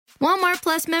Walmart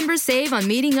Plus members save on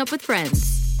meeting up with friends.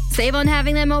 Save on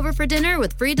having them over for dinner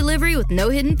with free delivery with no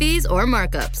hidden fees or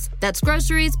markups. That's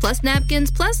groceries, plus napkins,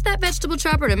 plus that vegetable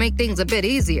chopper to make things a bit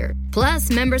easier.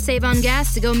 Plus, members save on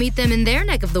gas to go meet them in their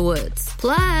neck of the woods.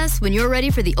 Plus, when you're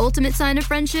ready for the ultimate sign of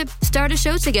friendship, start a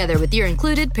show together with your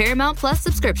included Paramount Plus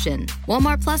subscription.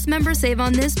 Walmart Plus members save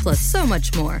on this plus so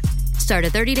much more. Start a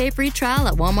 30-day free trial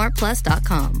at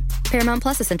walmartplus.com. Paramount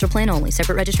Plus Essential Plan only.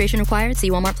 Separate registration required. See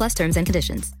Walmart Plus terms and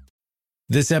conditions.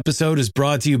 This episode is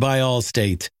brought to you by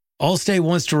Allstate. Allstate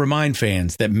wants to remind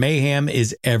fans that mayhem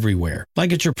is everywhere,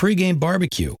 like at your pregame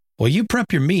barbecue. While you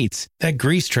prep your meats, that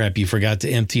grease trap you forgot to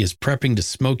empty is prepping to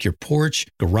smoke your porch,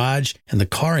 garage, and the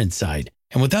car inside.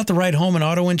 And without the right home and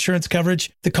auto insurance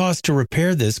coverage, the cost to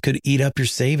repair this could eat up your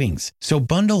savings. So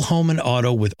bundle home and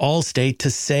auto with Allstate to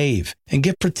save and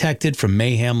get protected from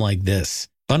mayhem like this.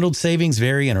 Bundled savings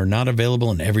vary and are not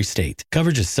available in every state.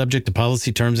 Coverage is subject to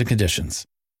policy terms and conditions.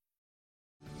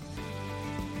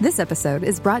 This episode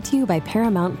is brought to you by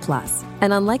Paramount Plus.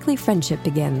 An unlikely friendship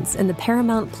begins in the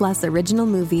Paramount Plus original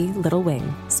movie Little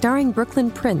Wing, starring Brooklyn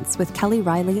Prince with Kelly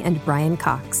Riley and Brian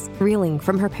Cox. Reeling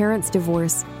from her parents'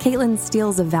 divorce, Caitlin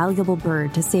steals a valuable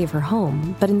bird to save her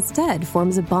home, but instead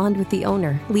forms a bond with the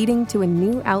owner, leading to a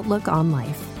new outlook on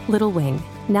life. Little Wing,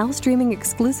 now streaming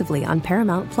exclusively on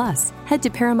Paramount Plus. Head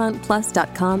to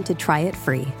ParamountPlus.com to try it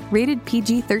free. Rated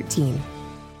PG-13.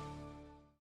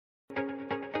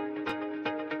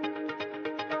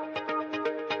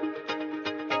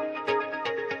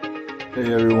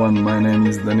 Hey everyone, my name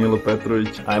is Danilo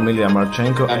Petrovic. I'm Ilya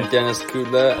Marchenko. I'm Denis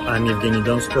Kudla. I'm Evgeny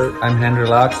Donskoy. I'm Henry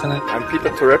Laaksonen. I'm Peter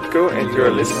Torebko, and you're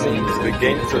listening to the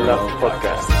Game to Love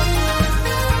podcast.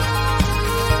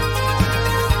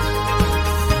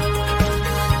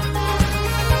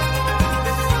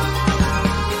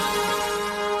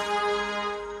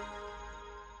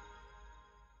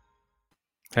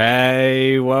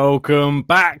 Hey, welcome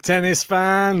back, tennis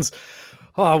fans.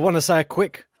 I want to say a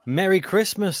quick Merry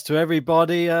Christmas to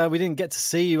everybody. We didn't get to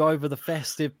see you over the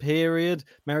festive period.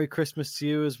 Merry Christmas to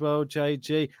you as well,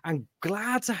 JG. And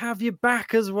glad to have you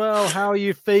back as well. How are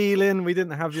you feeling? We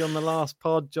didn't have you on the last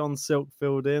pod. John Silk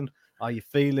filled in. Are you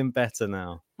feeling better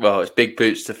now? Well, it's big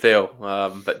boots to fill.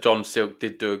 But John Silk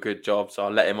did do a good job, so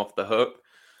I'll let him off the hook.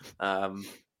 I'm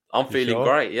feeling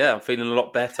great. Yeah, I'm feeling a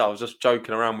lot better. I was just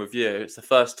joking around with you. It's the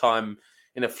first time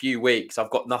in a few weeks I've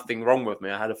got nothing wrong with me.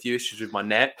 I had a few issues with my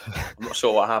neck. I'm not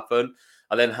sure what happened.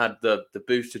 I then had the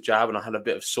booster jab and I had a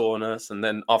bit of soreness. And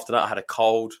then after that I had a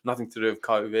cold, nothing to do with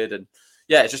COVID. And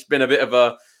yeah, it's just been a bit of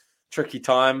a tricky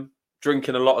time.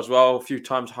 Drinking a lot as well, a few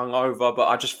times hungover, but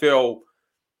I just feel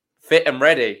fit and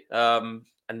ready. And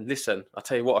listen, I'll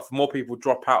tell you what, if more people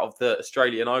drop out of the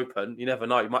Australian Open, you never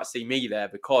know, you might see me there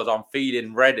because I'm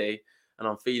feeling ready and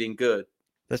I'm feeling good.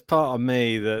 There's part of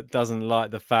me that doesn't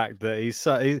like the fact that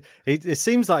it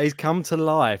seems like he's come to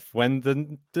life when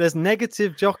there's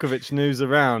negative Djokovic news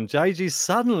around. JG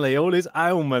suddenly, all his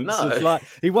ailments, it's like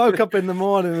he woke up in the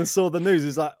morning and saw the news.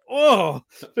 He's like, oh,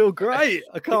 I feel great.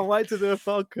 I can't wait to do a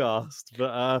podcast.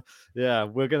 But yeah,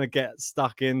 we're going to get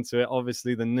stuck into it.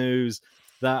 Obviously, the news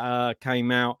that came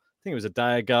out, I think it was a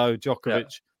day ago,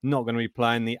 Djokovic not going to be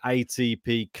playing the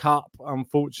ATP Cup,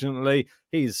 unfortunately.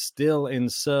 He's still in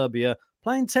Serbia,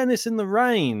 playing tennis in the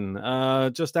rain,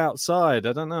 just outside.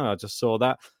 I don't know. I just saw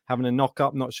that. Having a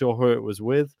knock-up, not sure who it was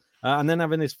with. And then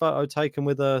having his photo taken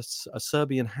with a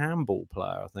Serbian handball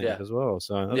player, I think, as well.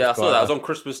 So I saw that. It was on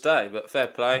Christmas Day, but fair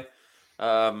play.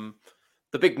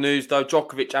 The big news, though,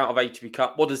 Djokovic out of ATP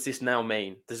Cup. What does this now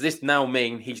mean? Does this now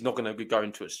mean he's not going to be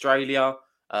going to Australia?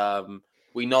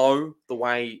 We know the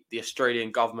way the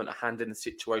Australian government are handling the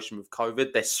situation with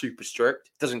COVID. They're super strict.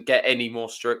 It doesn't get any more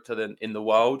stricter than in the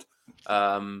world.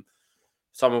 Some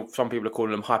people are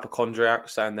calling them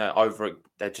hypochondriacs, saying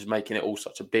they're just making it all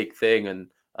such a big thing and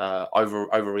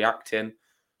overreacting.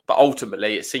 But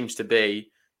ultimately, it seems to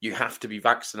be you have to be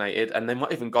vaccinated, and they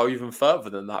might even go even further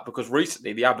than that because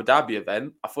recently the Abu Dhabi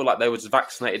event, I feel like they was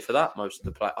vaccinated for that. Most of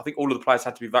the players, I think all of the players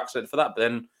had to be vaccinated for that, but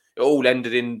then it all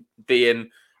ended in being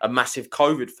a massive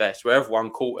COVID fest where everyone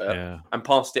caught it and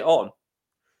passed it on.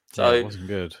 So it wasn't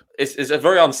good. It's a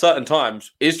very uncertain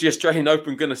times. Is the Australian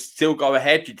Open going to still go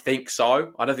ahead? You'd think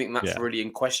so. I don't think that's really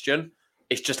in question.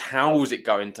 It's just how is it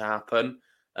going to happen?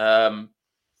 Are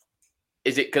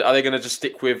they going to just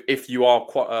stick with if you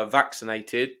are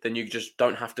vaccinated, then you just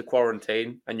don't have to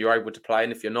quarantine and you're able to play,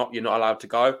 and if you're not allowed to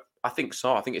go? I think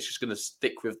so. I think it's just going to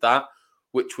stick with that,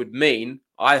 which would mean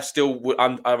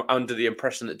I'm under the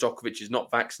impression that Djokovic is not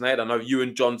vaccinated. I know you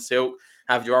and John Silk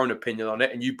have your own opinion on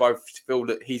it, and you both feel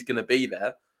that he's going to be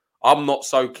there. I'm not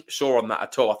so sure on that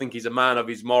at all. I think he's a man of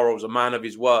his morals, a man of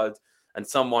his word, and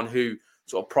someone who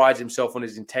sort of prides himself on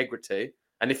his integrity.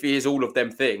 And if he is all of them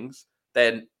things,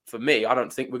 then for me, I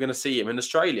don't think we're going to see him in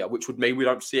Australia, which would mean we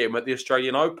don't see him at the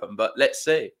Australian Open. But let's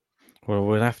see. Well,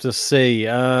 we'll have to see.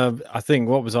 I think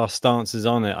what was our stances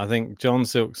on it? I think John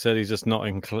Silk said he's just not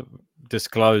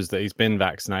disclosed that he's been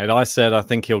vaccinated. I said I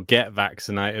think he'll get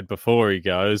vaccinated before he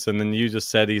goes, and then you just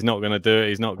said he's not going to do it.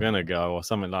 He's not going to go, or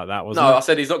something like that, wasn't it? No, I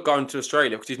said he's not going to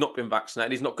Australia because he's not been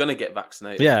vaccinated. He's not going to get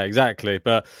vaccinated. Yeah, exactly.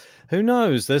 But who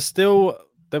knows?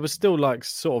 There was still like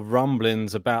sort of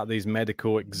rumblings about these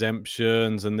medical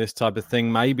exemptions and this type of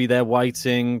thing. Maybe they're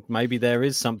waiting. Maybe there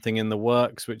is something in the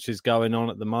works which is going on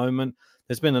at the moment.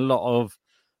 There's been a lot of,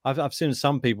 I've seen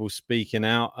some people speaking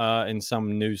out in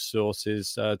some news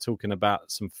sources talking about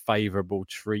some favourable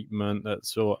treatment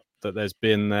that there's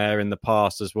been there in the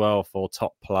past as well for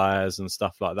top players and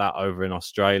stuff like that over in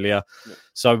Australia. Yeah.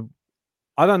 So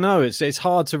I don't know. It's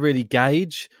hard to really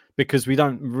gauge, because we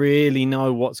don't really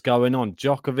know what's going on.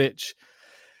 Djokovic,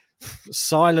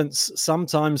 silence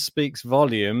sometimes speaks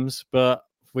volumes, but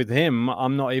with him,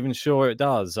 I'm not even sure it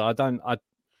does.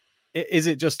 Is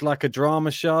it just like a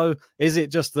drama show? Is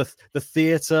it just the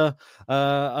theatre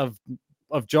of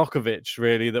Djokovic,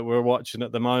 really, that we're watching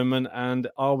at the moment? And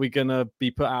are we going to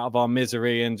be put out of our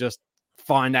misery and just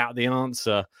find out the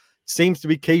answer? Seems to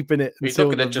be keeping it. He's not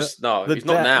going to just, no, he's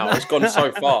not now. It's gone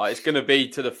so far. It's going to be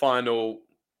to the final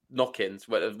knock-ins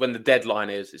when the deadline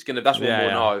is. That's when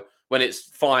we'll know. When it's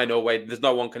final, where there's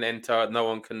no one can enter, no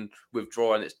one can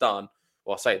withdraw, and it's done.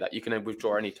 Well, I say that you can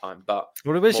withdraw anytime, but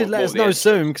we should let us know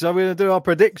soon, because I'm going to do our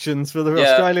predictions for the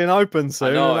Australian Open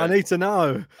soon. I need to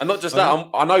know. And not just that,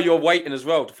 I know you're waiting as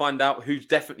well to find out who's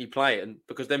definitely playing,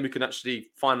 because then we can actually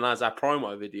finalise our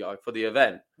promo video for the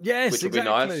event. Yes, which would be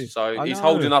nice. So he's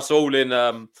holding us all in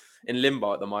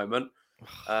limbo at the moment.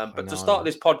 But to start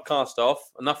this podcast off,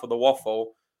 enough of the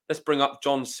waffle. Let's bring up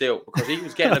John Silk, because he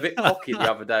was getting a bit cocky the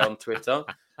other day on Twitter.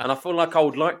 And I feel like I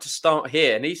would like to start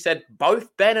here. And he said,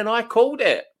 both Ben and I called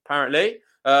it, apparently.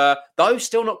 Though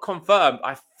still not confirmed,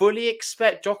 I fully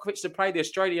expect Djokovic to play the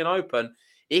Australian Open.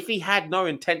 If he had no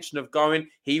intention of going,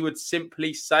 he would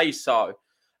simply say so.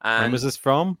 And when was this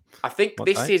from? I think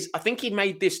I think he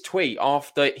made this tweet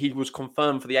after he was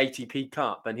confirmed for the ATP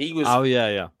Cup. And he was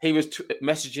he was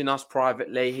messaging us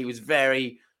privately. He was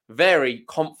very, very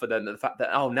confident of the fact that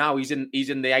now he's in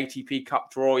the ATP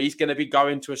Cup draw. He's going to be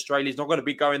going to Australia. He's not going to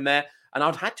be going there. And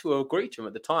I'd had to agree to him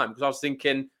at the time, because I was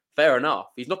thinking, fair enough.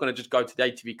 He's not going to just go to the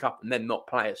ATP Cup and then not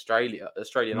play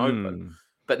Australian Open.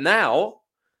 But now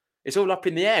it's all up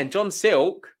in the air. And John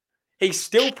Silk, he's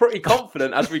still pretty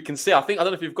confident, as we can see. I don't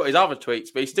know if you've got his other tweets,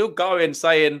 but he's still going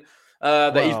saying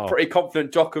that he's pretty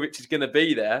confident Djokovic is going to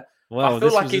be there. Well, I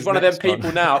feel like he's one of them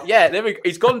people now. Yeah,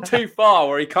 he's gone too far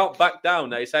where he can't back down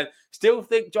now. He's saying, still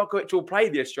think Djokovic will play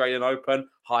the Australian Open,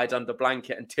 hide under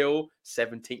blanket until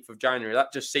 17th of January.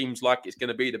 That just seems like it's going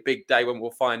to be the big day when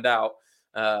we'll find out,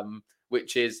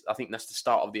 which is, I think that's the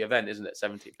start of the event, isn't it?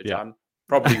 17th of Jan.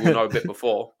 Probably we'll know a bit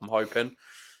before, I'm hoping.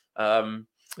 But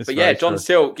yeah, John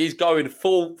Silk, he's going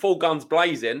full guns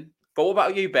blazing. But what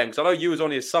about you, Ben? Because I know you was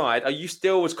on his side. Are you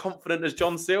still as confident as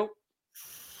John Silk?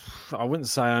 I wouldn't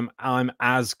say I'm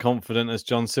as confident as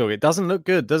John Silk. It doesn't look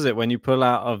good, does it, when you pull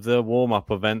out of the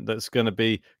warm-up event that's going to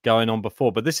be going on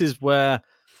before? But this is where,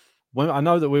 when I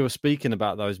know that we were speaking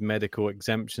about those medical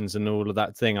exemptions and all of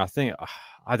that thing,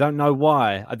 I don't know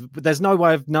why. There's no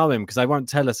way of knowing, because they won't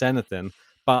tell us anything.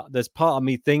 But there's part of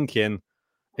me thinking,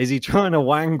 is he trying to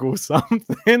wangle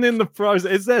something in the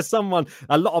process? Is there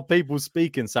a lot of people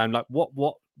speaking, saying like, what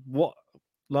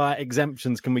like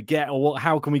exemptions can we get, or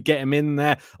how can we get him in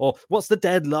there, or what's the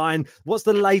deadline, what's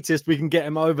the latest we can get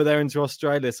him over there into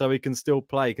Australia so he can still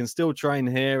play, he can still train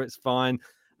here, it's fine.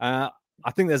 I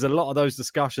think there's a lot of those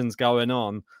discussions going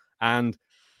on, and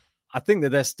I think that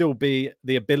there still be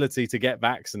the ability to get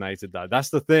vaccinated, though. That's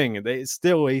the thing. He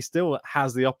still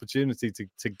has the opportunity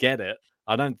to get it.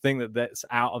 I don't think that that's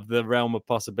out of the realm of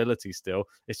possibility still.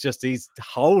 It's just he's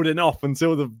holding off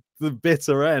until the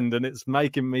bitter end, and it's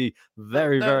making me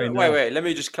very nervous. Wait. Let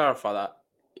me just clarify that.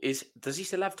 Does he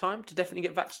still have time to definitely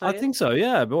get vaccinated? I think so,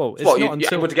 yeah. Well, it's not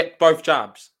until... able to get both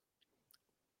jabs?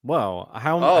 Well,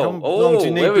 how long do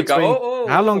you need between...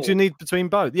 How long do you need between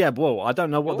both? Yeah, well, I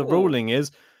don't know what the ruling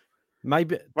is.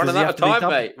 Maybe running out of time,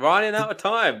 mate. Running out of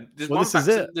time. Does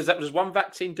one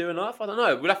vaccine do enough? I don't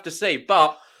know. We'll have to see.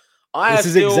 But I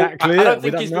don't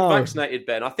think he's been vaccinated,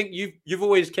 Ben. I think you've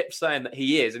always kept saying that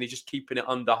he is, and he's just keeping it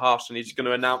under hush, and he's just going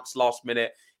to announce last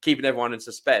minute, keeping everyone in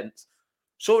suspense.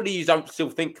 Surely you don't still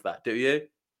think that, do you?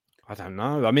 I don't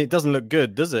know. I mean, it doesn't look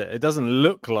good, does it? It doesn't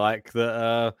look like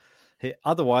that.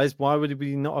 Otherwise, why would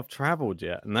he not have travelled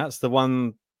yet? And that's the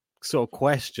one sort of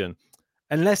question.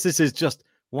 unless this is just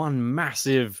one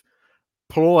massive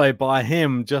ploy by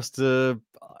him just to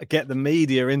get the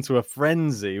media into a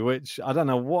frenzy, which I don't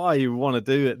know why you want to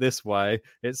do it this way.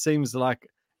 It seems like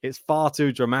it's far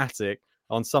too dramatic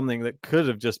on something that could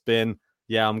have just been,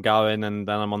 yeah, I'm going and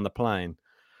then I'm on the plane.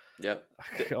 Yeah.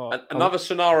 Another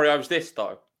scenario is this,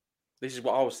 though. This is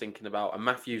what I was thinking about, and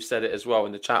Matthew said it as well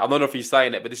in the chat. I don't know if he's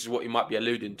saying it, but this is what he might be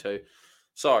alluding to.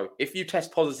 So, if you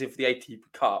test positive for the ATP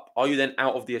Cup, are you then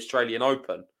out of the Australian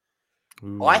Open?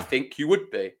 Ooh. I think you would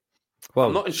be. Well,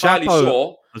 I'm not entirely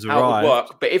sure how it would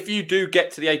work, but if you do get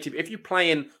to the ATP, if you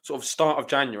play in sort of start of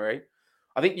January,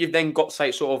 I think you've then got,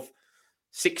 say, sort of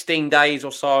 16 days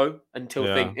or so until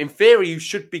thing. In theory, you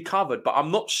should be covered, but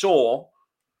I'm not sure.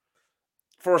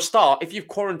 For a start, if you've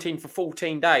quarantined for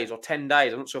 14 days or 10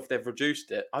 days, I'm not sure if they've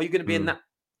reduced it. Are you going to be in that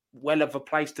well of a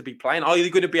place to be playing? Are you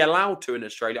going to be allowed to in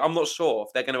Australia? I'm not sure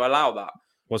if they're going to allow that.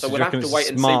 So we'll have to wait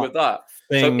and see with that.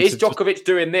 So is Djokovic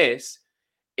doing this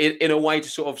in a way to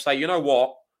sort of say, you know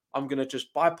what, I'm going to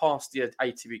just bypass the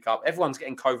ATP Cup. Everyone's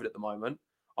getting COVID at the moment.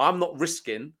 I'm not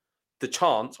risking the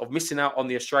chance of missing out on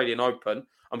the Australian Open.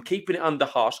 I'm keeping it under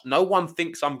hush. No one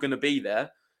thinks I'm going to be there.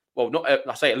 Well,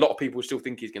 I say a lot of people still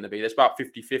think he's going to be there. It's about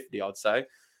 50-50, I'd say.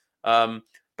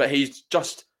 But he's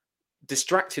just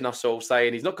distracting us all,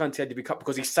 saying he's not going to the ATP Cup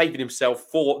because he's saving himself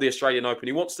for the Australian Open.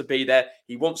 He wants to be there.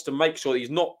 He wants to make sure that he's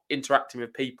not interacting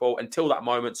with people until that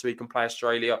moment so he can play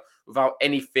Australia without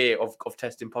any fear of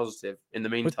testing positive in the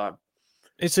meantime.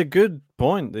 It's a good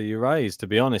point that you raised, to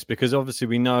be honest, because obviously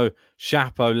we know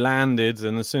Shapo landed,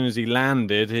 and as soon as he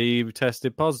landed, he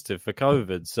tested positive for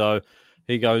COVID. So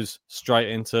he goes straight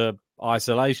into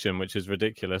isolation, which is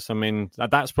ridiculous. I mean,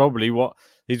 that's probably what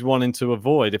he's wanting to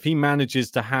avoid. If he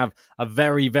manages to have a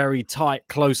very, very tight,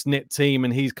 close-knit team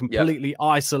and he's completely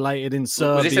isolated in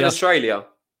Serbia. Was this in Australia?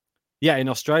 Yeah, in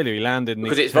Australia, he landed.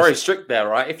 Because it's very strict there,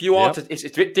 right? If you are it's a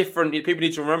bit different. People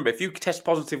need to remember, if you test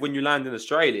positive when you land in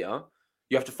Australia,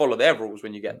 you have to follow their rules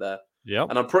when you get there. Yeah.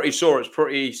 And I'm pretty sure it's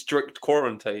pretty strict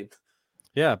quarantine.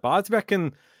 Yeah, but I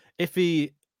reckon if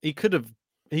he could have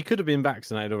been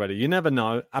vaccinated already. You never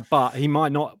know, but he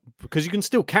might not, because you can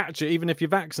still catch it even if you're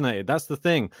vaccinated. That's the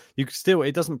thing.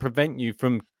 It doesn't prevent you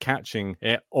from catching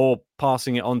it or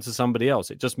passing it on to somebody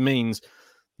else. It just means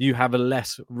you have a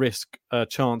less risk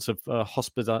chance of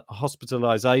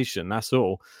hospitalization. That's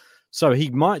all. So he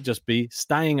might just be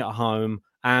staying at home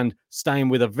and staying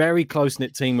with a very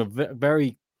close-knit team of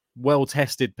very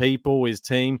well-tested people, his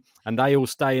team, and they all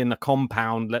stay in the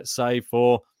compound, let's say,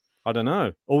 for, I don't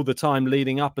know, all the time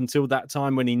leading up until that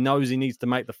time when he knows he needs to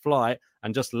make the flight,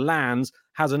 and just lands,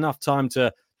 has enough time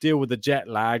to deal with the jet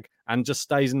lag, and just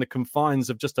stays in the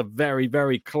confines of just a very,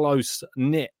 very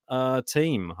close-knit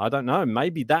team. I don't know.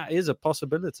 Maybe that is a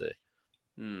possibility.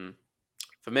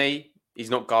 For me,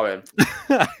 he's not going.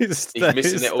 He's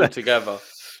missing it altogether.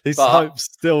 His hope's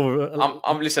still...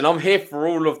 I'm here for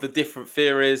all of the different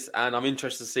theories, and I'm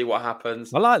interested to see what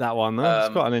happens. I like that one, though.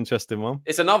 It's quite an interesting one.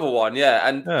 It's another one, yeah.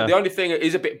 And the only thing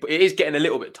is it is getting a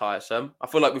little bit tiresome. I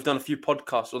feel like we've done a few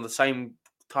podcasts on the same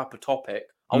type of topic.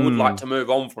 I would like to move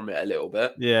on from it a little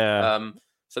bit. Yeah.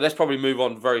 So let's probably move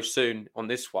on very soon on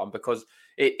this one, because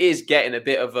it is getting a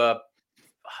bit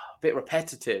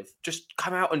repetitive. Just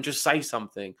come out and just say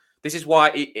something. This is why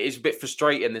it is a bit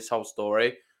frustrating, this whole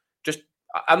story.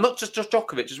 And not just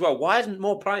Djokovic as well. Why hasn't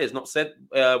more players not said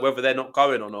whether they're not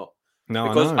going or not? No,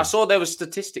 because I saw there were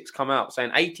statistics come out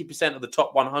saying 80% of the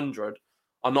top 100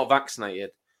 are not vaccinated,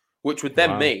 which would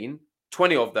then mean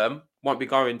 20 of them won't be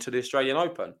going to the Australian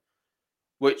Open.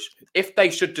 Which, if they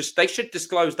should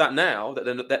disclose that now, that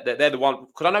they're the one.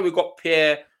 Because I know we've got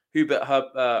Pierre Hubert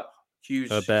Herbert.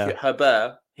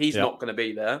 He's not going to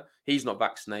be there. He's not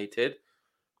vaccinated.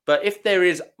 But if there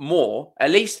is more,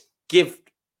 at least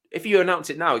if you announce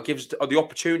it now, it gives the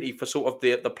opportunity for sort of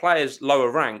the players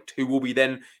lower ranked who will be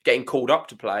then getting called up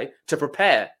to play to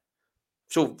prepare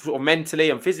sort of mentally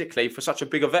and physically for such a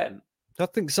big event. I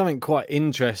think something quite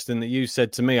interesting that you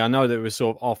said to me, I know that it was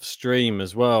sort of off stream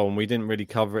as well, and we didn't really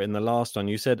cover it in the last one.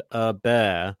 You said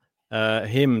Bear,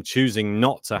 him choosing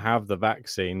not to have the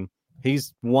vaccine,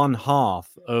 he's one half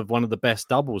of one of the best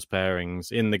doubles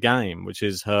pairings in the game, which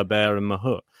is Herbert and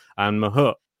Mahut. And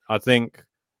Mahut, I think...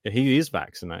 he is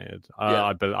vaccinated,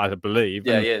 I believe.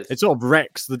 Yeah, he is. It sort of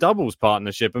wrecks the doubles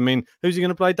partnership. I mean, who's he going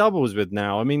to play doubles with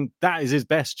now? I mean, that is his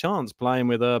best chance, playing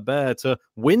with Bear, to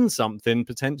win something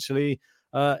potentially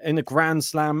in a Grand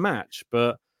Slam match.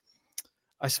 But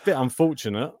it's a bit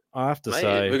unfortunate, I have to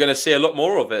say. We're going to see a lot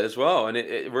more of it as well, and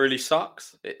it really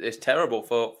sucks. It's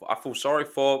terrible. I feel sorry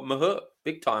for Mahut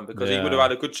big time, because he would have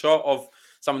had a good shot of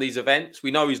some of these events. We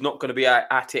know he's not going to be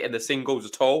at it in the singles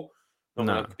at all. Not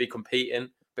going to be competing.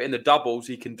 But in the doubles,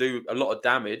 he can do a lot of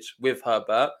damage with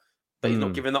Herbert, but he's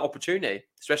not given that opportunity,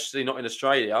 especially not in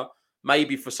Australia.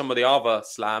 Maybe for some of the other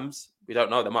slams, we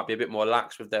don't know. They might be a bit more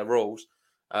lax with their rules.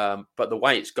 But the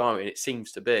way it's going, it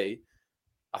seems to be,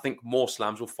 I think more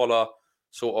slams will follow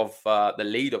sort of the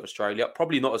lead of Australia.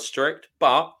 Probably not as strict,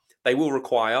 but they will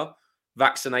require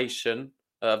vaccinated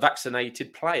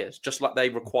players, just like they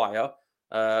require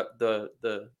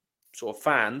the sort of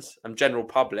fans and general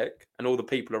public and all the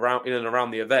people around in and around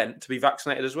the event to be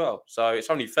vaccinated as well. So it's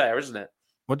only fair, isn't it?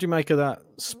 What do you make of that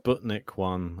Sputnik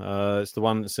one? It's the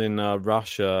one that's in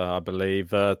Russia, I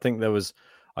believe. I think there was.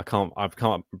 I can't There's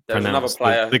another pronounce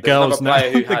player. the girl's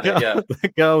name. Who had it. Yeah, the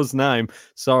girl's name.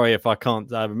 Sorry if I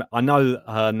can't. I know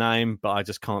her name, but I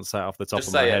just can't say it off the top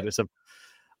of my head.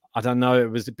 I don't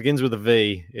know. It begins with a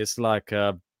V. It's like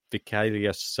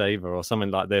Vikalia Saver or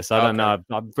something like this. I don't know.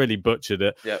 I've really butchered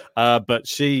it. Yeah. But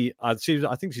I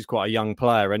think she's quite a young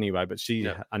player anyway. But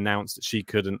she announced that she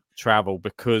couldn't travel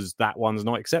because that one's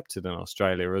not accepted in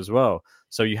Australia as well.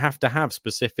 So you have to have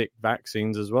specific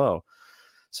vaccines as well.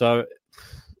 So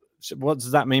what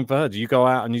does that mean for her? Do you go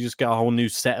out and you just get a whole new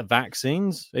set of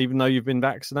vaccines, even though you've been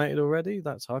vaccinated already?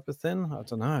 That type of thing? I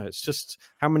don't know. It's just,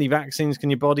 how many vaccines can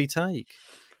your body take?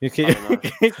 You keep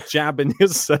jabbing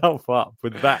yourself up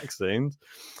with vaccines,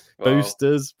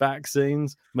 boosters,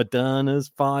 vaccines,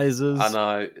 Modernas, Pfizer's. I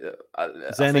know.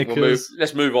 I think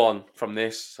let's move on from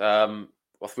this.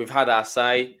 We've had our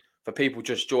say. For people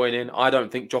just joining, I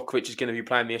don't think Djokovic is going to be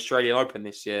playing the Australian Open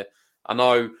this year. I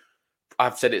know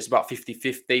I've said it's about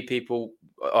 50-50. People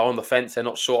are on the fence. They're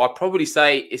not sure. I'd probably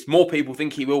say it's more people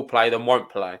think he will play than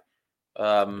won't play.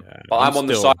 But I'm on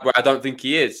the side where I don't think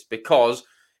he is, because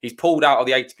he's pulled out of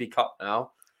the ATP Cup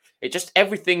now.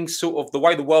 Everything's sort of the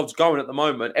way the world's going at the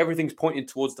moment. Everything's pointing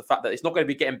towards the fact that it's not going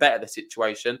to be getting better, the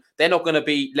situation. They're not going to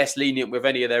be less lenient with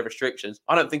any of their restrictions.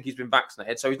 I don't think he's been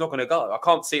vaccinated, so he's not going to go. I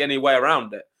can't see any way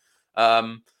around it.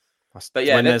 But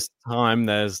yeah, when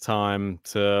there's time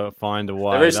to find a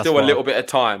way. There is still a little bit of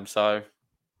time, so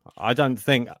I don't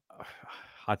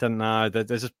know.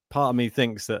 There's a part of me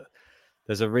thinks that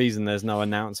there's a reason there's no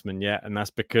announcement yet, and that's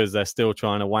because they're still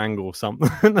trying to wangle something.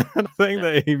 I think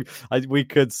that we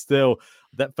could still,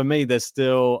 that for me, there's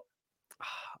still,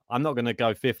 I'm not going to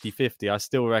go 50-50. I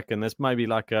still reckon there's maybe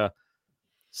like a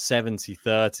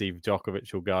 70-30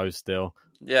 Djokovic will go still.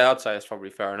 Yeah, I'd say that's probably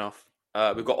fair enough.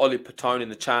 We've got Ollie Patone in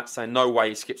the chat saying no way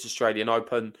he skips Australian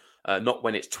Open, not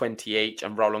when it's 20 each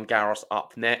and Roland Garros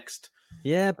up next.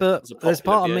 Yeah, but there's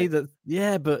part of me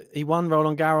that, but he won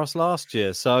Roland Garros last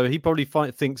year, so he probably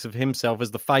thinks of himself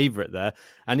as the favourite there.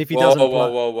 And if he doesn't...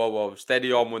 Whoa.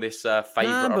 Steady on with this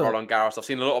favourite of Roland Garros. I've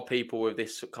seen a lot of people with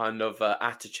this kind of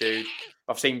attitude.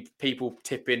 I've seen people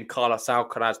tipping Carlos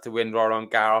Alcaraz to win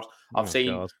Roland Garros. I've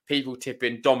seen people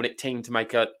tipping Dominic Thiem to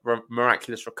make a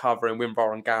miraculous recovery and win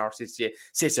Roland Garros this year.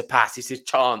 Tsitsipas, it's his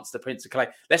chance, the Prince of Clay.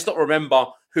 Let's not remember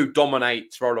who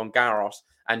dominates Roland Garros.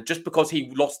 And just because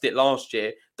he lost it last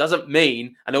year doesn't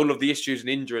mean, and all of the issues and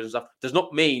injuries and stuff, does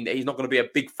not mean that he's not going to be a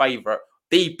big favourite,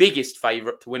 the biggest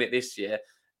favourite to win it this year.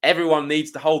 Everyone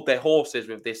needs to hold their horses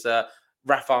with this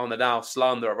Rafael Nadal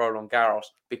slander at Roland Garros,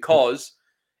 because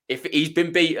if he's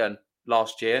been beaten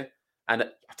last year, and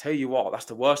I tell you what, that's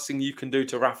the worst thing you can do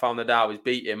to Rafael Nadal is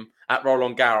beat him at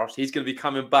Roland Garros. He's going to be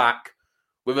coming back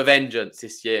with a vengeance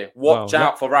this year. Watch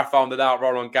out for Rafael Nadal at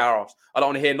Roland Garros. I don't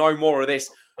want to hear no more of this.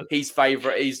 He's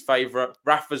favourite,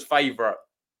 Rafa's favourite.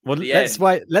 Well, let's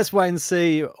wait and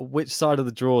see which side of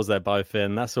the drawers they're both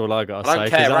in. That's all I got to say. I don't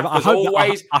care. Rafa's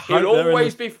he'll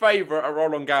always be favourite at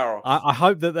Roland Garros. I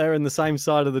hope that they're in the same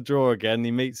side of the drawer again. He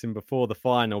meets him before the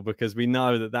final, because we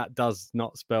know that does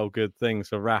not spell good things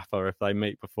for Rafa if they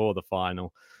meet before the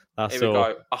final. That's Here we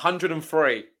go.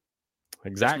 103.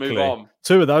 Exactly. Let's move on.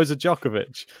 2 of those are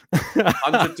Djokovic.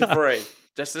 103.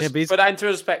 Just to put that into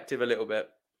perspective a little bit.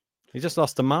 He just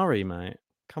lost to Murray, mate.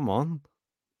 Come on.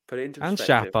 Put it into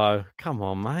perspective. And Chapo. Come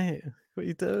on, mate. What are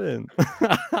you doing?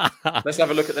 Let's have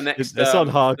a look at the next. It's on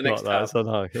hard clock, though. It's on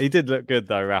hard. He did look good,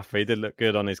 though, Rafa. He did look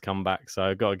good on his comeback, so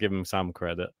I've got to give him some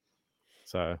credit.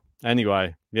 So,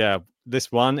 anyway, yeah,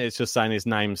 this one, it's just saying his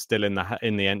name's still in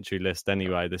the entry list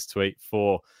anyway, this tweet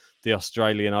for the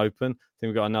Australian Open. I think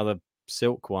we've got another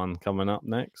Silk one coming up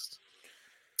next.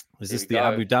 Is this the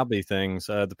Abu Dhabi things?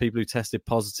 The people who tested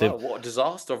positive. Oh, what a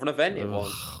disaster of an event it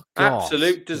was.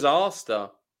 Absolute disaster.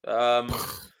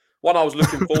 One I was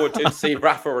looking forward to see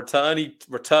Rafa return. He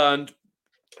returned.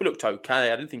 He looked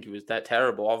okay. I didn't think he was that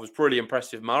terrible. I was pretty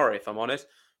impressed with Murray, if I'm honest.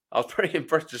 I was pretty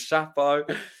impressed with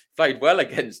Chapo. Played well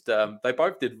against they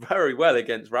both did very well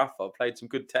against Rafa. Played some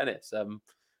good tennis.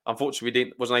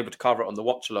 Unfortunately, wasn't able to cover it on the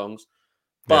watch-alongs.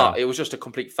 But it was just a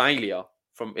complete failure.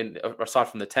 aside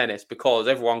from the tennis, because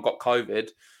everyone got COVID.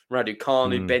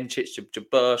 Raducanu, Bencic,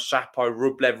 Jabeur, Shapo,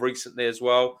 Rublev recently as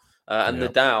well, and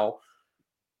Nadal.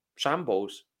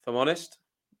 Shambles, if I'm honest.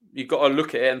 You've got to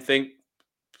look at it and think,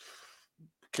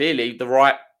 clearly the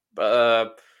right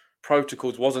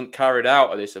protocols wasn't carried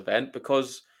out at this event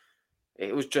because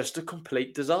it was just a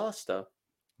complete disaster.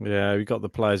 Yeah, we got the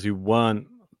players who weren't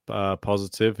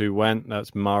positive, who went.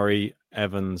 That's Murray,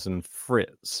 Evans, and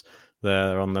Fritz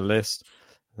there on the list.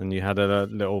 And you had a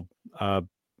little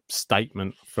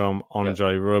statement from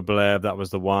Andrei Rublev. That was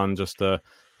the one, just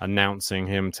announcing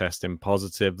him testing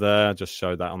positive there. Just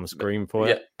showed that on the screen for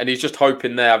you. Yeah, and he's just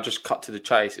hoping there. I've just cut to the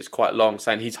chase. It's quite long,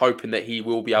 saying he's hoping that he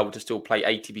will be able to still play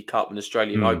ATP Cup and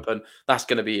Australian Open. That's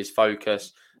going to be his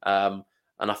focus. And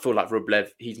I feel like Rublev,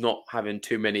 he's not having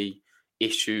too many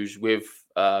issues with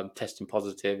testing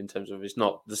positive in terms of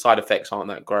the side effects aren't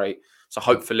that great. So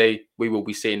hopefully we will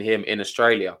be seeing him in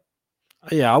Australia.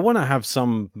 Yeah, I want to have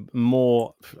some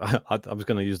more. I was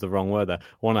going to use the wrong word there.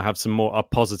 I want to have some more a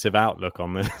positive outlook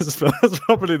on this. That's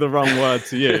probably the wrong word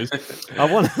to use. I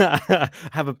want to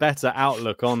have a better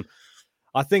outlook on.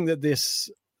 I think that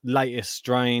this latest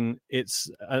strain, it's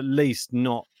at least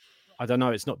not. I don't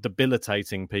know. It's not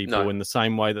debilitating people in the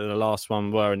same way that the last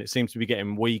one were, and it seems to be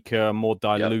getting weaker, more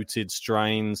diluted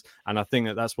strains. And I think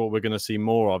that that's what we're going to see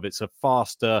more of. It's a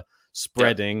faster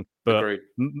spreading, but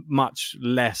much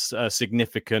less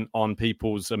significant on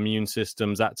people's immune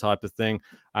systems, that type of thing.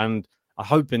 And I'm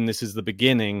hoping this is the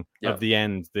beginning of the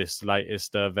end, this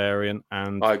latest variant.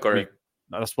 And I agree.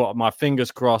 That's what my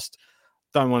fingers crossed.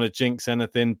 Don't want to jinx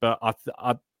anything, but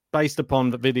I based upon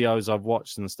the videos I've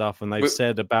watched and stuff, and they've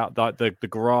said about the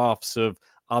graphs of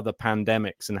other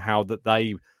pandemics and how that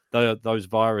those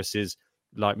viruses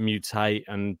like mutate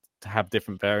and have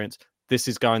different variants. This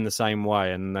is going the same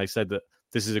way, and they said that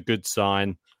this is a good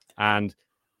sign, and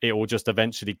it will just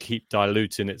eventually keep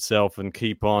diluting itself and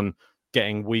keep on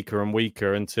getting weaker and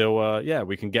weaker until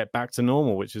we can get back to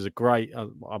normal, which is a great.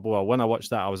 Well, when I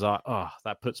watched that, I was like, oh,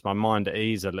 that puts my mind at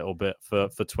ease a little bit for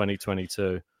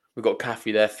 2022. We've got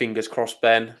Caffey there, fingers crossed,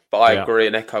 Ben. But I agree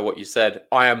and echo what you said.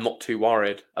 I am not too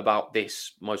worried about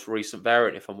this most recent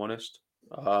variant, if I'm honest.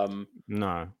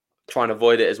 No. Try and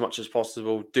avoid it as much as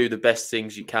possible. Do the best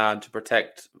things you can to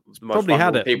protect the most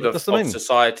vulnerable people of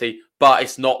society. But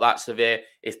it's not that severe.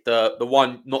 It's the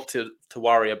one not to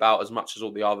worry about as much as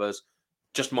all the others.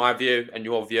 Just my view and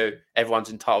your view. Everyone's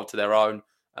entitled to their own.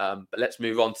 But let's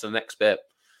move on to the next bit.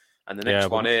 And the next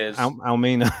one is...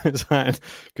 Almina is saying,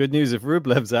 good news, if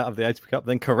Rublev's out of the ATP Cup,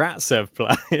 then Karatsev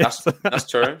plays. That's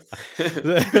true.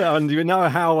 And you know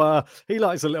how he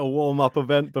likes a little warm-up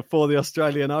event before the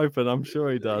Australian Open. I'm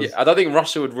sure he does. Yeah, I don't think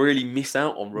Russia would really miss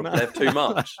out on Rublev too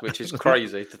much, which is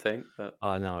crazy to think. But...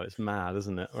 I know, it's mad,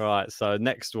 isn't it? Right, so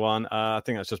next one, I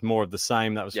think that's just more of the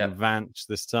same. That was from Vance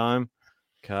this time.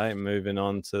 Okay, moving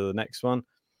on to the next one.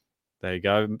 There you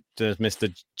go. There's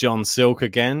Mr. John Silk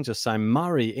again, just saying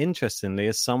Murray, interestingly,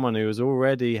 is someone who has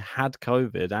already had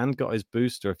COVID and got his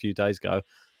booster a few days ago,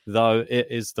 though it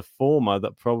is the former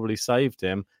that probably saved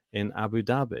him in Abu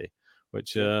Dhabi,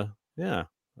 which,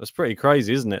 that's pretty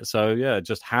crazy, isn't it? So,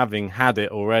 just having had it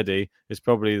already is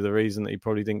probably the reason that he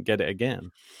probably didn't get it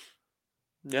again.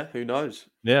 Yeah, who knows?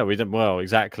 Yeah, we didn't. Well,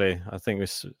 exactly. I think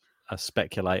we're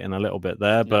speculating a little bit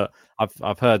there, but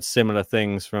I've heard similar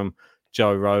things from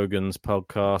Joe Rogan's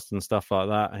podcast and stuff like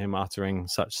that, him uttering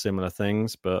such similar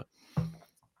things. But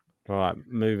all right,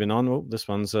 moving on. Oh, this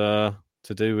one's to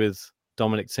do with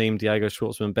Dominic Thiem, Diego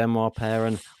Schwartzman, Benoit Paire,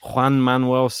 and Juan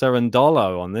Manuel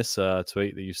Cerundolo on this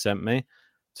tweet that you sent me.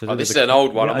 This is an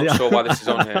old one. I'm not sure why this is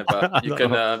on here, but you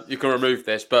can remove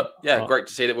this. But great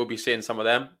to see that we'll be seeing some of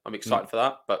them. I'm excited for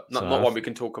that, but not one we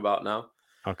can talk about now.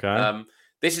 Okay.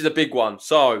 This is a big one.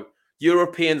 So,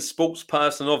 European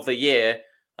Sportsperson of the Year.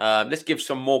 Let's give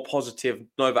some more positive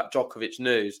Novak Djokovic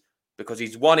news, because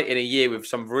he's won it in a year with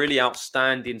some really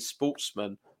outstanding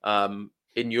sportsmen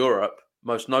in Europe,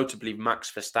 most notably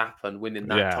Max Verstappen winning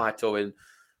that title in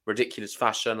ridiculous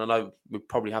fashion. I know we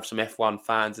probably have some F1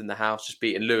 fans in the house, just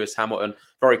beating Lewis Hamilton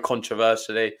very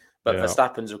controversially, but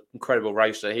Verstappen's an incredible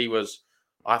racer.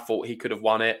 I thought he could have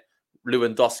won it.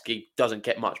 Lewandowski doesn't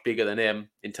get much bigger than him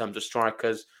in terms of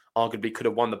strikers. Arguably could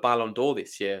have won the Ballon d'Or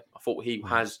this year. I thought he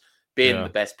has been the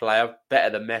best player,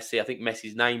 better than Messi. I think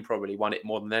Messi's name probably won it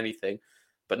more than anything.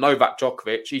 But Novak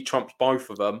Djokovic, he trumps both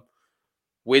of them,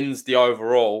 wins the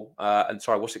overall,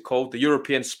 the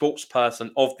European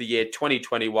Sportsperson of the Year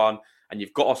 2021. And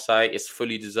you've got to say it's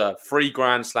fully deserved. 3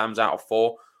 Grand Slams out of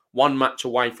 4, 1 match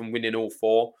away from winning all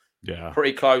 4. Yeah.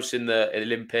 Pretty close in the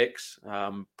Olympics.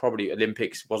 Probably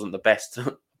Olympics wasn't the best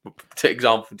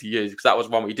example to use, because that was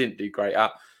one we didn't do great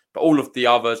at. But all of the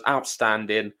others,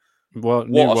 outstanding. Well,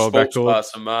 What a world sports record.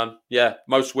 person, man. Yeah,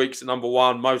 most weeks at number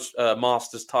one, most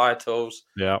Masters titles.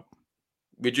 Yeah.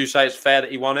 Would you say it's fair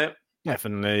that he won it?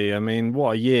 Definitely. I mean,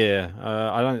 what a year!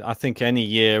 I think any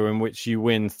year in which you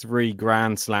win 3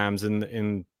 Grand Slams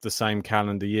in the same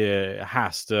calendar year, it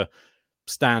has to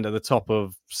stand at the top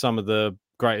of some of the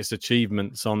greatest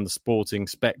achievements on the sporting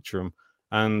spectrum.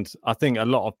 And I think a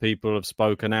lot of people have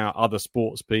spoken out. Other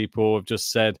sports people have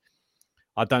just said,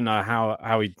 I don't know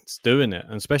how he's doing it,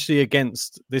 and especially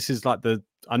against, this is like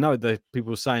I know the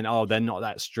people saying, oh, they're not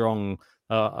that strong,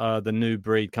 the new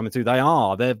breed coming through. They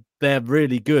are. They're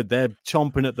really good. They're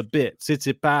chomping at the bit.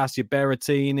 Tsitsipas, your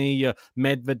Berrettini, your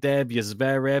Medvedev, your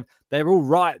Zverev, they're all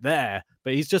right there.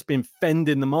 But he's just been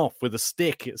fending them off with a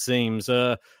stick, it seems,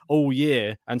 all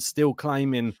year, and still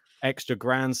claiming extra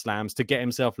Grand Slams to get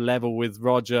himself level with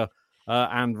Roger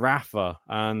and Rafa,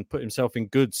 and put himself in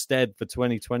good stead for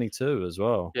 2022 as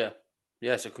well.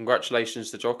 Yeah. So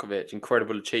congratulations to Djokovic.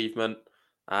 Incredible achievement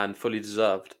and fully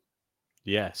deserved.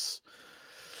 Yes.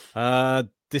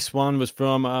 This one was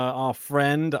from our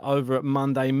friend over at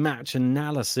Monday Match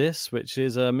Analysis, which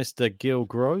is Mr. Gil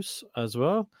Gross as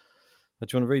well. Do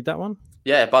you want to read that one?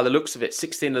 Yeah, by the looks of it,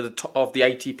 16 of the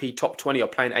ATP top 20 are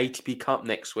playing ATP Cup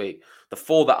next week. The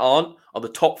 4 that aren't are the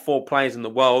top 4 players in the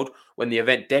world when the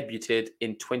event debuted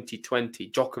in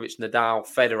 2020. Djokovic, Nadal,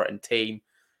 Federer and team.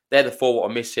 They're the 4 that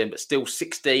are missing, but still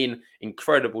 16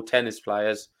 incredible tennis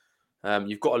players.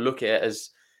 You've got to look at it as,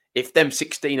 if them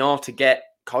 16 are to get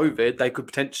COVID, they could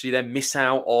potentially then miss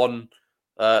out on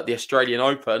the Australian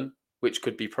Open, which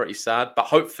could be pretty sad. But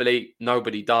hopefully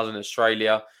nobody does in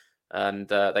Australia. And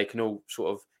they can all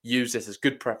sort of use this as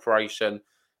good preparation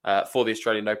for the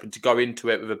Australian Open to go into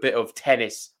it with a bit of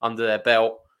tennis under their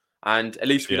belt. And at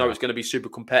least we know it's going to be super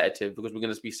competitive, because we're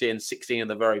going to be seeing 16 of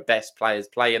the very best players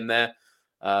playing there.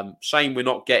 Shame we're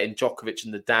not getting Djokovic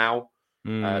and the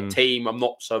Nadal team. I'm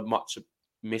not so much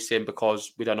missing,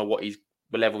 because we don't know what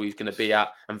level he's going to be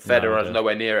at. And Federer is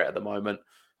nowhere near it at the moment.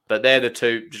 But they're the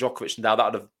 2, Djokovic and Nadal. That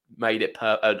would have made it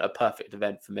a perfect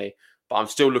event for me. But I'm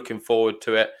still looking forward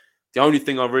to it. The only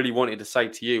thing I really wanted to say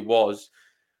to you was,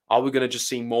 are we going to just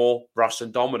see more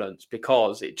Russian dominance?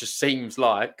 Because it just seems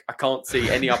like I can't see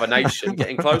any other nation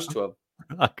getting close to them.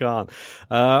 I can't.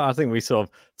 I think we sort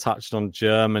of touched on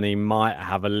Germany might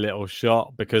have a little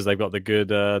shot, because they've got the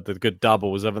good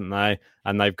doubles, haven't they?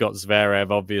 And they've got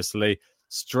Zverev, obviously.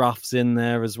 Struff's in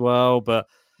there as well, but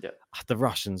the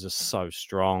Russians are so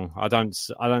strong. I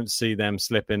don't see them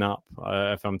slipping up,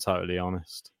 if I'm totally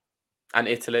honest. And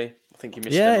Italy, I think you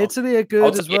missed. Yeah, Italy are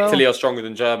good as well. Italy are stronger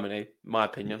than Germany, in my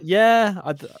opinion. Yeah,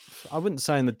 I wouldn't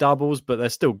say in the doubles, but they're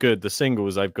still good. The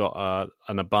singles, they've got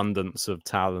an abundance of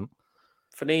talent.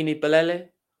 Fanini, Bolelli?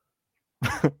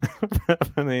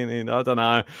 Fanini, I don't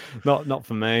know. Not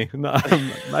for me. No,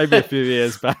 maybe a few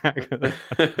years back.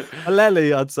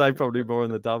 Bolelli, I'd say probably more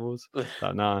in the doubles.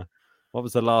 Don't know. What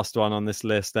was the last one on this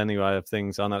list anyway of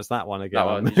things? I know it's that one again.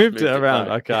 I moved it around.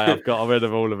 Okay, I've got rid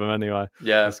of all of them anyway.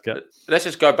 Yeah. Let's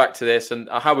just go back to this, and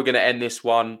how we're going to end this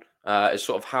one is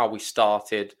sort of how we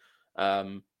started.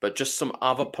 But just some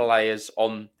other players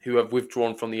who have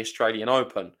withdrawn from the Australian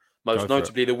Open, most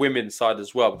notably the women's side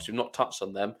as well, because we've not touched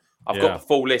on them. I've got the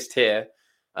full list here.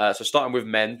 So starting with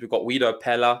men, we've got Guido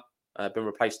Pella, been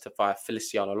replaced by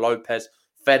Feliciano Lopez.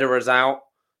 Federer's out.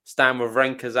 Stan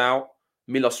Wawrinka's out.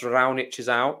 Milos Raonic is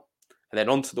out. And then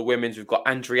on to the women's, we've got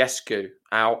Andreescu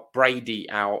out. Brady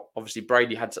out. Obviously,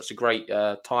 Brady had such a great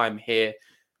time here.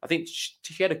 I think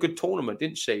she had a good tournament,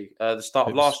 didn't she? The start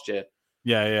of last year.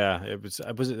 Yeah. It was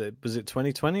it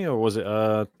 2020 or was it?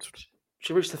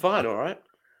 She reached the final, right?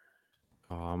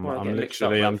 I'm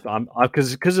literally,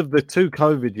 because of the 2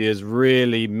 COVID years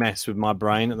really mess with my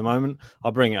brain at the moment.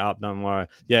 I'll bring it up, don't worry.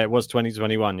 Yeah, it was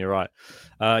 2021. You're right.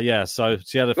 So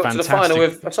she had a fantastic. To the final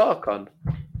with Osaka.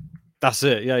 That's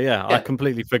it. Yeah. I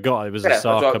completely forgot it was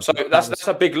Osaka. So that's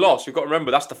a big loss. You've got to remember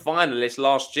that's the finalist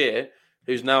last year,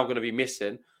 who's now going to be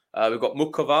missing. We've got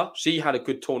Mukova. She had a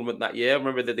good tournament that year. I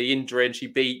remember the injury, and she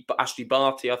beat Ashley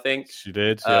Barty, I think. She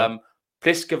did. Yeah.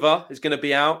 Pliskova is going to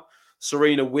be out.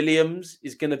 Serena Williams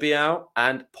is going to be out,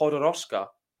 and Podoroska.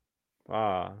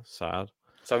 Sad.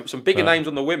 So some bigger names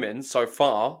on the women's so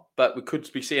far, but we could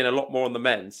be seeing a lot more on the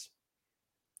men's.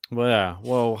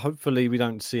 Well, hopefully we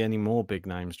don't see any more big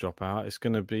names drop out. It's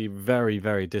going to be very,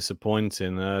 very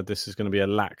disappointing. This is going to be a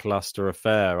lackluster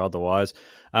affair otherwise.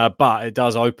 But it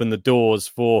does open the doors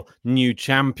for new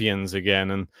champions again.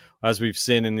 And as we've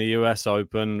seen in the US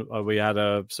Open, we had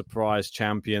a surprise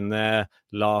champion there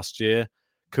last year.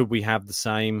 Could we have the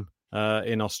same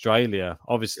in Australia?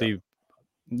 Obviously,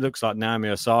 looks like Naomi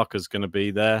Osaka's going to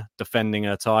be there defending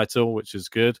her title, which is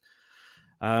good.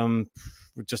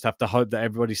 We just have to hope that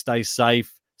everybody stays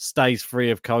safe, stays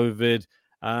free of COVID.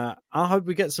 I hope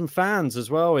we get some fans as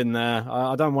well in there.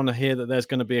 I don't want to hear that there's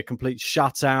going to be a complete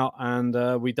shutout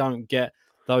and we don't get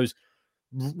those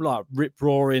like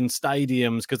rip-roaring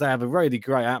stadiums, because they have a really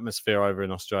great atmosphere over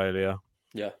in Australia.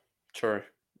 Yeah, true.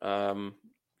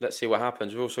 Let's see what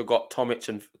happens. We've also got Tomic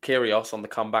and Kyrgios on the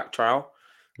comeback trail.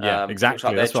 Yeah, exactly.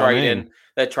 Like That's what I mean.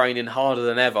 They're training harder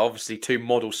than ever. Obviously, two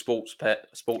model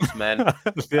sportsmen.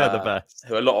 The best.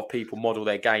 Who a lot of people model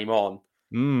their game on.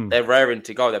 They're raring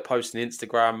to go. They're posting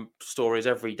Instagram stories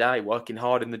every day, working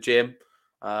hard in the gym.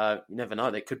 You never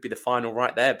know. They could be the final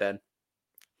right there, Ben.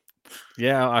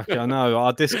 Yeah, I know.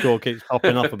 Our Discord keeps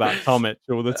popping up about Tomic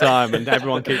all the time, and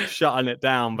everyone keeps shutting it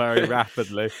down very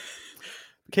rapidly.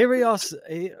 Kyrgios,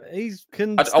 he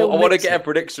can. I want to get a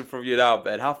prediction from you now,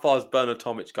 Ben. How far is Bernard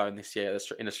Tomic going this year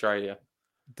in Australia?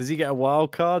 Does he get a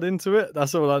wild card into it?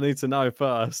 That's all I need to know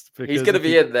first. He's going to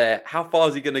be in there. How far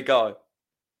is he going to go?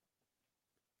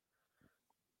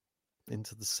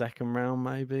 Into the second round,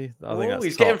 maybe. I think that's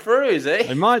he's top. Getting through, is he?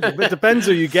 It might. It depends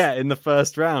who you get in the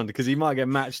first round, because he might get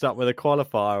matched up with a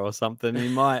qualifier or something. He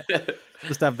might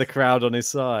just have the crowd on his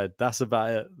side. That's about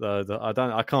it, though.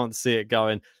 I can't see it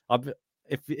going.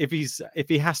 If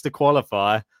he has to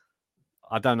qualify,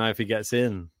 I don't know if he gets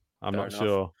in. I'm not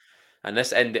sure. And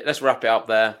let's end it. Let's wrap it up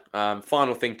there.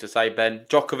 Final thing to say, Ben.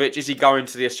 Djokovic, is he going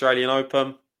to the Australian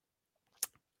Open?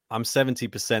 I'm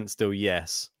 70% still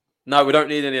yes. No, we don't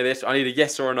need any of this. I need a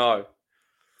yes or a no.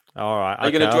 All right. Are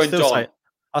you going to join John?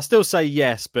 I'll still say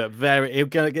yes, but he'll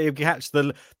catch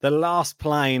the last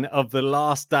plane of the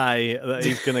last day that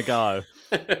he's going to go.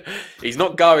 He's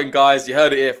not going, guys. You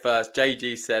heard it here first.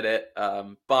 JG said it.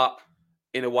 But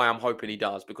in a way, I'm hoping he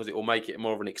does, because it will make it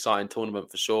more of an exciting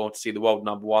tournament for sure, to see the world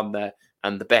number one there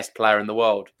and the best player in the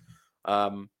world.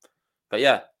 But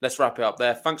yeah, let's wrap it up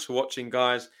there. Thanks for watching,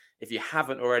 guys. If you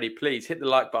haven't already, please hit the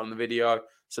like button on the video.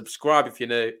 Subscribe if you're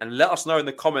new, and let us know in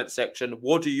the comment section,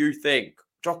 what do you think?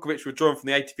 Djokovic withdrawing from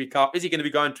the ATP Cup. Is he going to be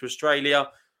going to Australia?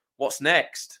 What's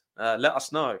next? Let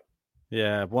us know.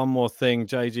 Yeah, one more thing,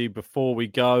 JG, before we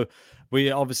go.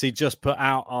 We obviously just put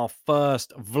out our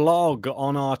first vlog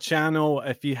on our channel.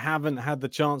 If you haven't had the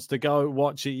chance to go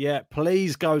watch it yet,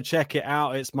 please go check it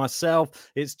out. It's myself,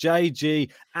 it's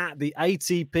JG at the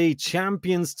ATP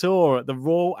Champions Tour at the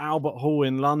Royal Albert Hall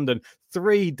in London.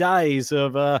 3 days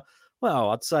of,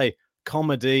 I'd say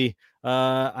comedy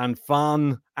and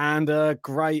fun and a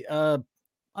great,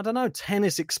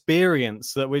 tennis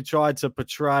experience that we tried to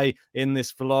portray in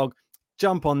this vlog.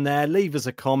 Jump on there, leave us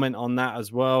a comment on that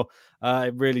as well.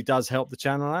 It really does help the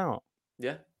channel out.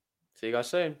 Yeah. See you guys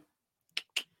soon.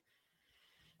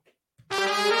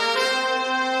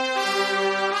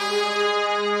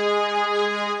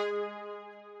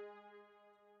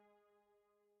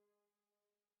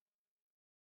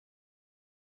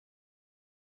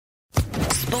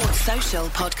 Sports Social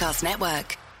Podcast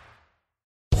Network.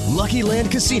 Lucky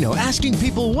Land Casino, asking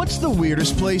people, what's the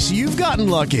weirdest place you've gotten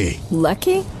lucky?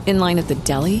 Lucky? In line at the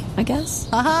deli, I guess?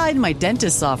 Aha, in my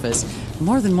dentist's office.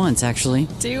 More than once, actually.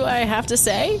 Do I have to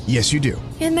say? Yes, you do.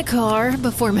 In the car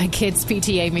before my kids'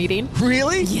 PTA meeting.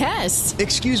 Really? Yes.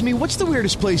 Excuse me, what's the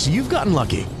weirdest place you've gotten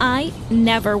lucky? I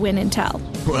never win and tell.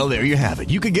 Well, there you have it.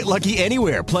 You can get lucky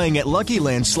anywhere, playing at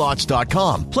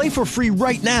LuckyLandSlots.com. Play for free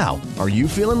right now. Are you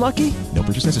feeling lucky? No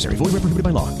purchase necessary. Void where prohibited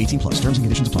by law. 18+. Terms and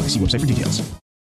conditions apply. See website for details.